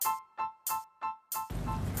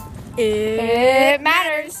It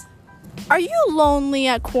matters. Are you lonely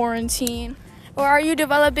at quarantine? Or are you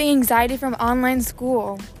developing anxiety from online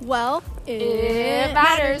school? Well, It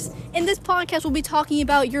matters. In this podcast, we'll be talking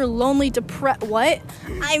about your lonely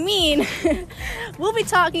we'll be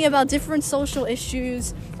talking about different social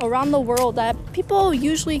issues around the world that people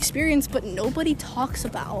usually experience but nobody talks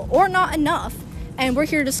about, or not enough. And we're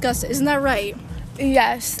here to discuss it. Isn't that right?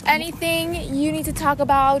 Yes. Anything you need to talk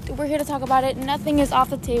about, we're here to talk about it. Nothing is off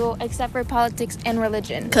the table except for politics and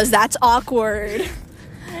religion. Because that's awkward.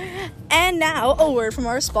 And now, a word from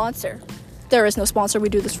our sponsor. There is no sponsor. We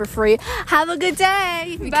do this for free. Have a good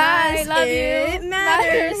day. Bye. Love you. It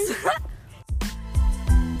matters.